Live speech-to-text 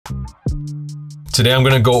Today I'm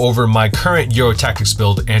gonna go over my current Eurotactics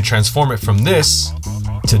build and transform it from this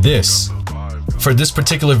to this. For this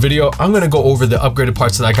particular video, I'm gonna go over the upgraded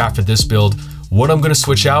parts that I got for this build, what I'm gonna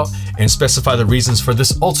switch out, and specify the reasons for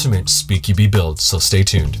this ultimate SpeedQB build, so stay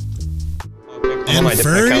tuned. And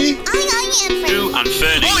Fernie?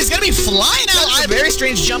 Oh, he's gonna be flying out! That's a very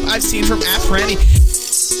strange jump I've seen from Afrani.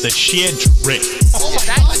 The sheer drip. Oh,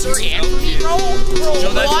 that's Anthony, bro?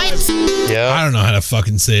 What? Yeah. I don't know how to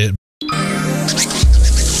fucking say it.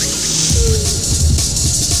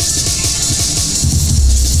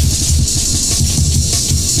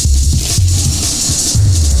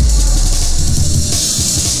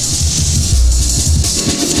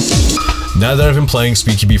 Now that I've been playing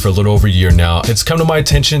SpeedQB for a little over a year now, it's come to my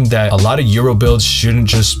attention that a lot of Euro builds shouldn't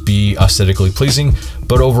just be aesthetically pleasing,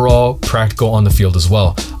 but overall practical on the field as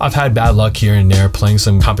well. I've had bad luck here and there playing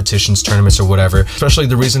some competitions, tournaments, or whatever, especially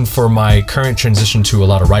the reason for my current transition to a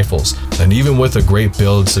lot of rifles. And even with a great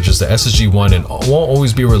build such as the SSG-1, it won't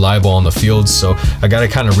always be reliable on the field, so I gotta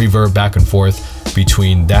kind of revert back and forth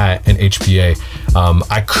between that and HPA.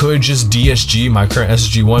 I could just DSG my current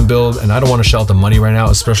SSG-1 build, and I don't want to shell out the money right now,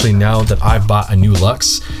 especially now that I've bought a new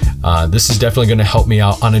Lux. This is definitely going to help me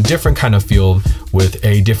out on a different kind of field with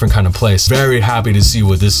a different kind of place. Very happy to see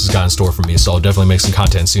what this has got in store for me, so I'll definitely make some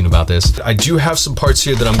content soon about this. I do have some parts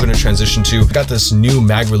here that I'm going to transition to. I got this new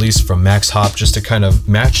mag release from Max Hop just to kind of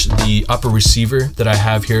match the upper receiver that I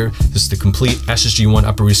have here. This is the complete SSG-1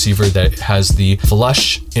 upper receiver that has the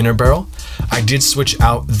flush inner barrel. I did switch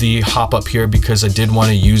out the hop up here because I did want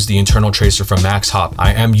to use the internal tracer from Max Hop.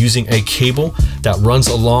 I am using a cable that runs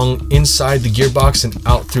along inside the gearbox and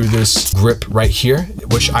out through this grip right here,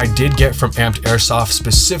 which I did get from Amped Airsoft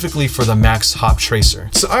specifically for the Max Hop tracer.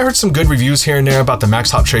 So I heard some good reviews here and there about the Max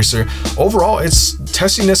Hop tracer. Overall, it's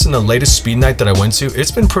testing this in the latest speed night that I went to.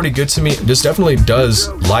 It's been pretty good to me. This definitely does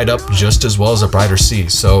light up just as well as a Brighter C,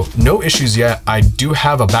 so no issues yet. I do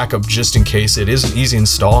have a backup just in case. It is an easy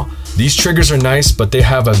install. These triggers are nice, but they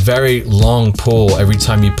have a very long pull every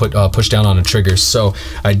time you push down on a trigger. So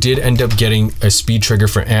I did end up getting a speed trigger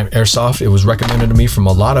for Airsoft. It was recommended to me from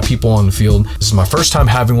a lot of people on the field. This is my first time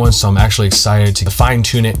having one, so I'm actually excited to fine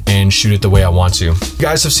tune it and shoot it the way I want to. You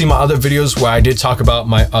guys have seen my other videos where I did talk about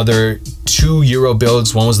my other two Euro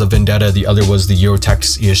builds. One was the Vendetta, the other was the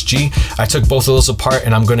Eurotactics ESG. I took both of those apart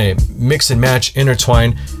and I'm gonna mix and match,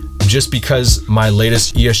 intertwine, just because my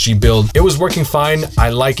latest ESG build, it was working fine. I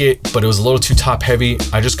like it, but it was a little too top heavy.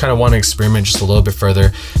 I just kind of want to experiment just a little bit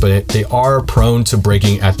further, but they are prone to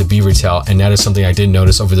breaking at the B retail. And that is something I did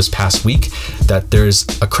notice over this past week, that there's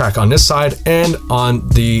a crack on this side and on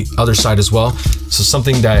the other side as well. So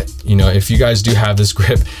something that, you know, if you guys do have this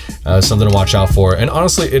grip, something to watch out for. And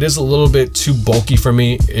honestly, it is a little bit too bulky for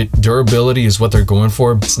me. Durability is what they're going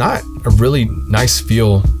for. It's not a really nice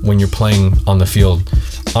feel when you're playing on the field.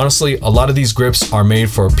 Honestly, a lot of these grips are made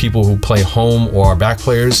for people who play home or are back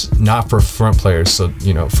players, not for front players. So,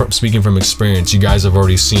 you know, speaking from experience, you guys have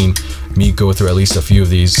already seen me go through at least a few of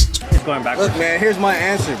these. Going back. Look, man, here's my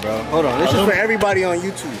answer, bro. Hold on, this is for everybody on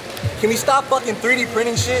YouTube. Can we stop fucking 3D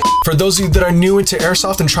printing shit? For those of you that are new into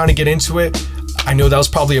Airsoft and trying to get into it, I know that was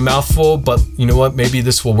probably a mouthful, but you know what? Maybe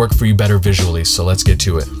this will work for you better visually, so let's get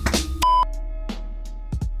to it.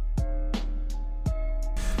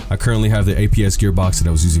 I currently have the APS gearbox that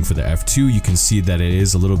I was using for the F2. You can see that it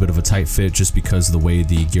is a little bit of a tight fit just because of the way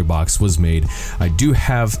the gearbox was made. I do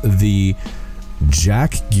have the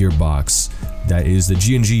Jack gearbox. That is the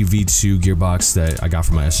G&G V2 gearbox that I got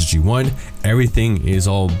from my SSG-1. Everything is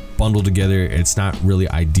all bundled together. It's not really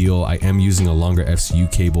ideal. I am using a longer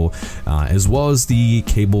FCU cable, as well as the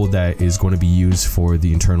cable that is going to be used for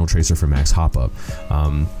the internal tracer for Max Hop-Up.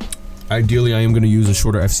 Ideally, I am going to use a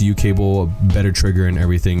shorter FCU cable, a better trigger and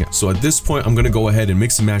everything. So at this point, I'm going to go ahead and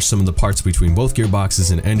mix and match some of the parts between both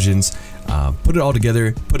gearboxes and engines, put it all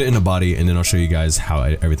together, put it in a body, and then I'll show you guys how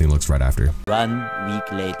everything looks right after. 1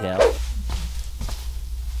 week later.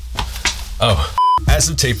 Oh, as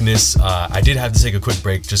of taping this, I did have to take a quick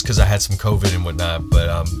break just because I had some COVID and whatnot,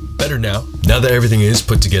 but better now. Now that everything is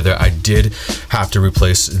put together, I did have to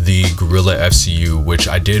replace the Gorilla FCU, which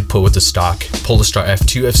I did put with the stock Polarstar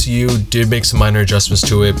F2 FCU, did make some minor adjustments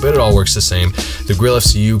to it, but it all works the same. The Gorilla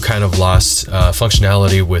FCU kind of lost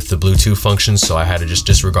functionality with the Bluetooth function, so I had to just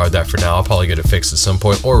disregard that for now. I'll probably get it fixed at some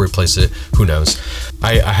point or replace it, who knows.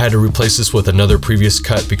 I had to replace this with another previous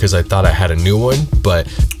cut because I thought I had a new one, but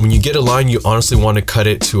when you get a line, you honestly want to cut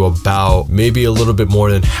it to about maybe a little bit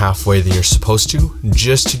more than halfway than you're supposed to,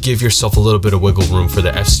 just to give yourself a little bit of wiggle room for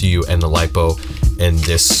the FCU and the LiPo and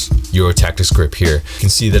this Eurotactics grip here. You can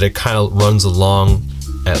see that it kind of runs along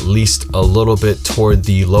at least a little bit toward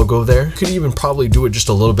the logo there. Could even probably do it just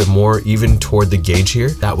a little bit more, even toward the gauge here.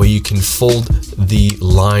 That way you can fold the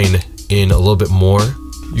line in a little bit more.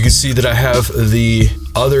 You can see that I have the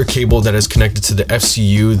other cable that is connected to the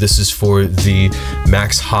FCU. This is for the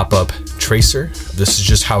max hop-up tracer. This is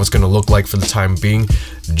just how it's going to look like for the time being,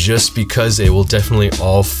 just because it will definitely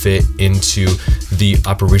all fit into the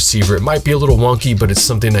upper receiver. It might be a little wonky, but it's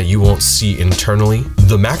something that you won't see internally.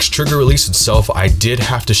 The max trigger release itself, I did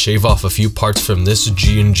have to shave off a few parts from this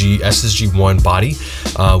G&G SSG1 body,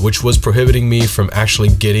 which was prohibiting me from actually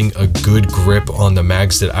getting a good grip on the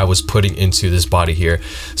mags that I was putting into this body here.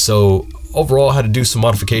 So overall, I had to do some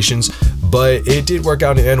modifications, but it did work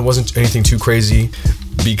out in the end. It wasn't anything too crazy.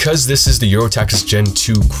 Because this is the Eurotactics Gen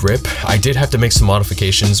 2 grip, I did have to make some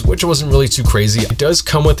modifications, which wasn't really too crazy. It does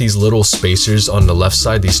come with these little spacers on the left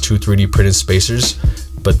side, these two 3D printed spacers,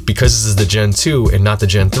 but because this is the Gen 2 and not the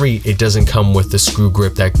Gen 3, it doesn't come with the screw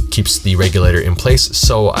grip that keeps the regulator in place,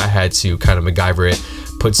 so I had to kind of MacGyver it,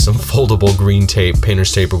 put some foldable green tape,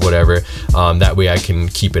 painter's tape or whatever, that way I can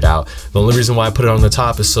keep it out. The only reason why I put it on the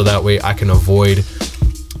top is so that way I can avoid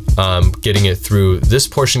getting it through this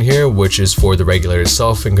portion here, which is for the regulator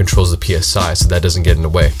itself and controls the PSI, so that doesn't get in the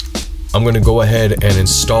way. I'm going to go ahead and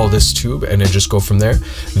install this tube and then just go from there.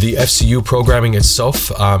 The FCU programming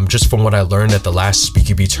itself, just from what I learned at the last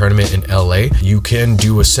SpeedQB tournament in LA, you can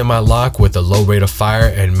do a semi-lock with a low rate of fire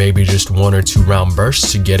and maybe just 1 or 2 round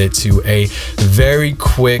bursts to get it to a very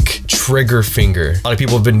quick trigger finger. A lot of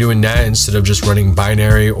people have been doing that instead of just running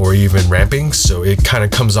binary or even ramping, so it kind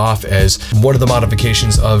of comes off as one of the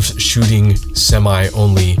modifications of shooting semi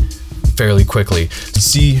only fairly quickly. You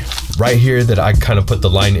see right here that I kind of put the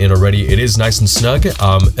line in already. It is nice and snug,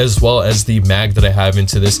 as well as the mag that I have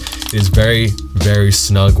into this is very, very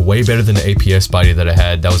snug, way better than the APS body that I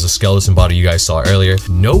had. That was a skeleton body you guys saw earlier.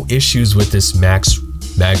 No issues with this max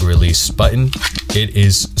mag release button. It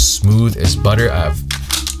is smooth as butter. I have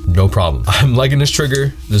no problem. I'm liking this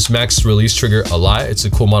trigger, this max release trigger, a lot. It's a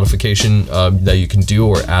cool modification that you can do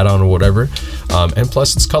or add on or whatever. And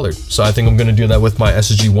plus it's colored. So I think I'm gonna do that with my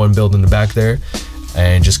SSG1 build in the back there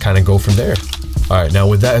and just kind of go from there. All right, now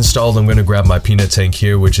with that installed, I'm gonna grab my peanut tank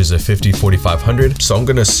here, which is a 50-4500. So I'm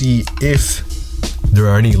gonna see if there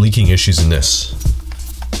are any leaking issues in this.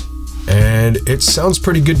 And it sounds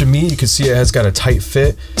pretty good to me. You can see it has got a tight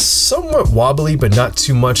fit, somewhat wobbly, but not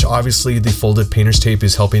too much. Obviously the folded painter's tape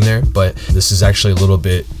is helping there, but this is actually a little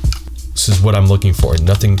bit, this is what I'm looking for.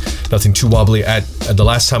 Nothing too wobbly. At the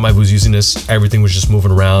last time I was using this, everything was just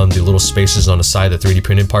moving around. The little spaces on the side, the 3D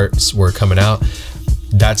printed parts were coming out.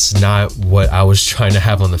 That's not what I was trying to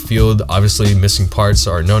have on the field. Obviously missing parts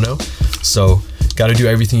are no-no. So gotta do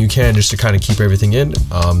everything you can just to kind of keep everything in.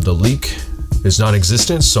 The leak is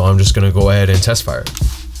non-existent, so I'm just gonna go ahead and test fire it.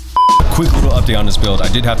 Quick little update on this build. I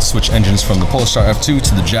did have to switch engines from the Polarstar F2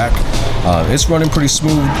 to the Jack. It's running pretty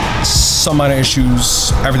smooth, some minor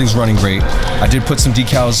issues, everything's running great. I did put some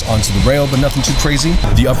decals onto the rail, but nothing too crazy.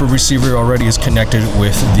 The upper receiver already is connected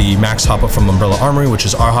with the max hop-up from Umbrella Armory, which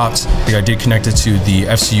is R-hopped. I did connect it to the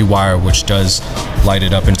FCU wire, which does light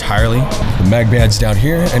it up entirely. The mag bad's down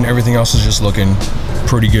here, and everything else is just looking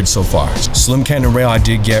pretty good so far. Slim cannon rail I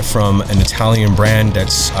did get from an Italian brand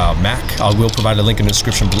that's Mac. I will provide a link in the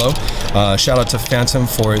description below. Shout out to Phantom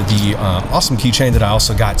for the awesome keychain that I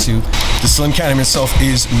also got to. The slim cannon itself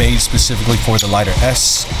is made specifically for the lighter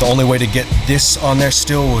S. The only way to get this on there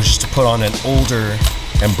still was just to put on an older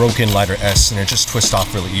and broken lighter S, and it just twists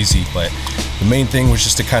off really easy. But the main thing was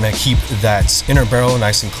just to kind of keep that inner barrel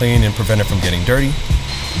nice and clean and prevent it from getting dirty.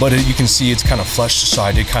 But you can see it's kind of flushed, so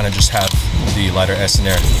I did kind of just have the lighter S in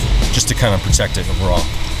there just to kind of protect it overall.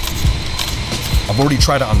 I've already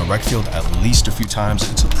tried it on the rec field at least a few times.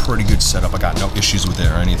 It's a pretty good setup. I got no issues with it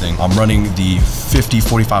or anything. I'm running the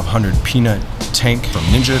 50-4500 peanut tank from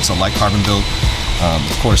Ninja. It's a light carbon build.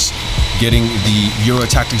 Of course, getting the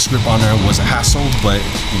Eurotactics grip on there was a hassle, but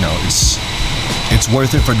you know, it's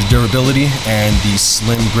worth it for the durability and the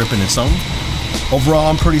slim grip in its own. Overall,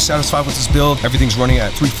 I'm pretty satisfied with this build. Everything's running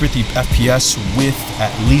at 350 FPS with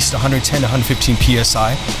at least 110 to 115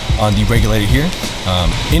 PSI on the regulator here.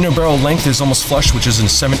 Inner barrel length is almost flush, which is a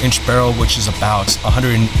 7-inch barrel, which is about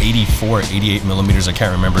 184, 88 millimeters, I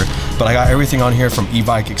can't remember. But I got everything on here from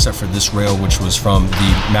e-bike except for this rail, which was from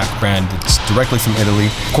the Mac brand. It's directly from Italy.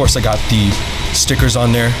 Of course, I got the stickers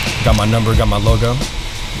on there, got my number, got my logo.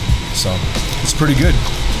 So it's pretty good.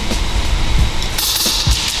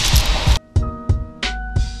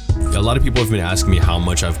 a lot of people have been asking me how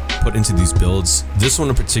much I've put into these builds. This one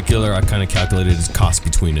in particular, I kind of calculated its cost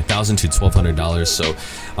between $1,000 to $1,200. So,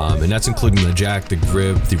 and that's including the jack, the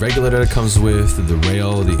grip, the regulator that comes with, the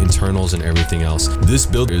rail, the internals, and everything else. This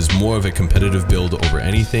build is more of a competitive build over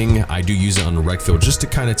anything. I do use it on the rec field just to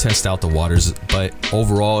kind of test out the waters, but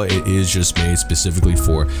overall it is just made specifically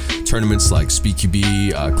for tournaments like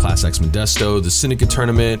SpeedQB, Class X Modesto, the Syndicate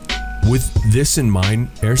tournament. With this in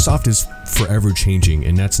mind, Airsoft is forever changing,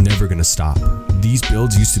 and that's never going to stop. These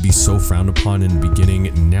builds used to be so frowned upon in the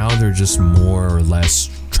beginning, now they're just more or less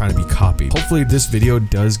trying to be copied. Hopefully this video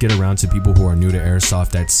does get around to people who are new to Airsoft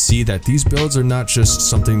that see that these builds are not just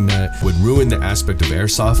something that would ruin the aspect of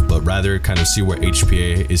Airsoft, but rather kind of see where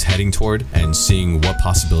HPA is heading toward and seeing what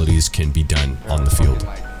possibilities can be done on the field.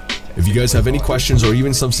 If you guys have any questions or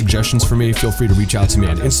even some suggestions for me, feel free to reach out to me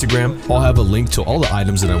on Instagram. I'll have a link to all the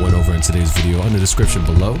items that I went over in today's video in the description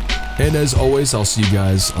below. And as always, I'll see you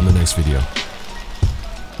guys on the next video.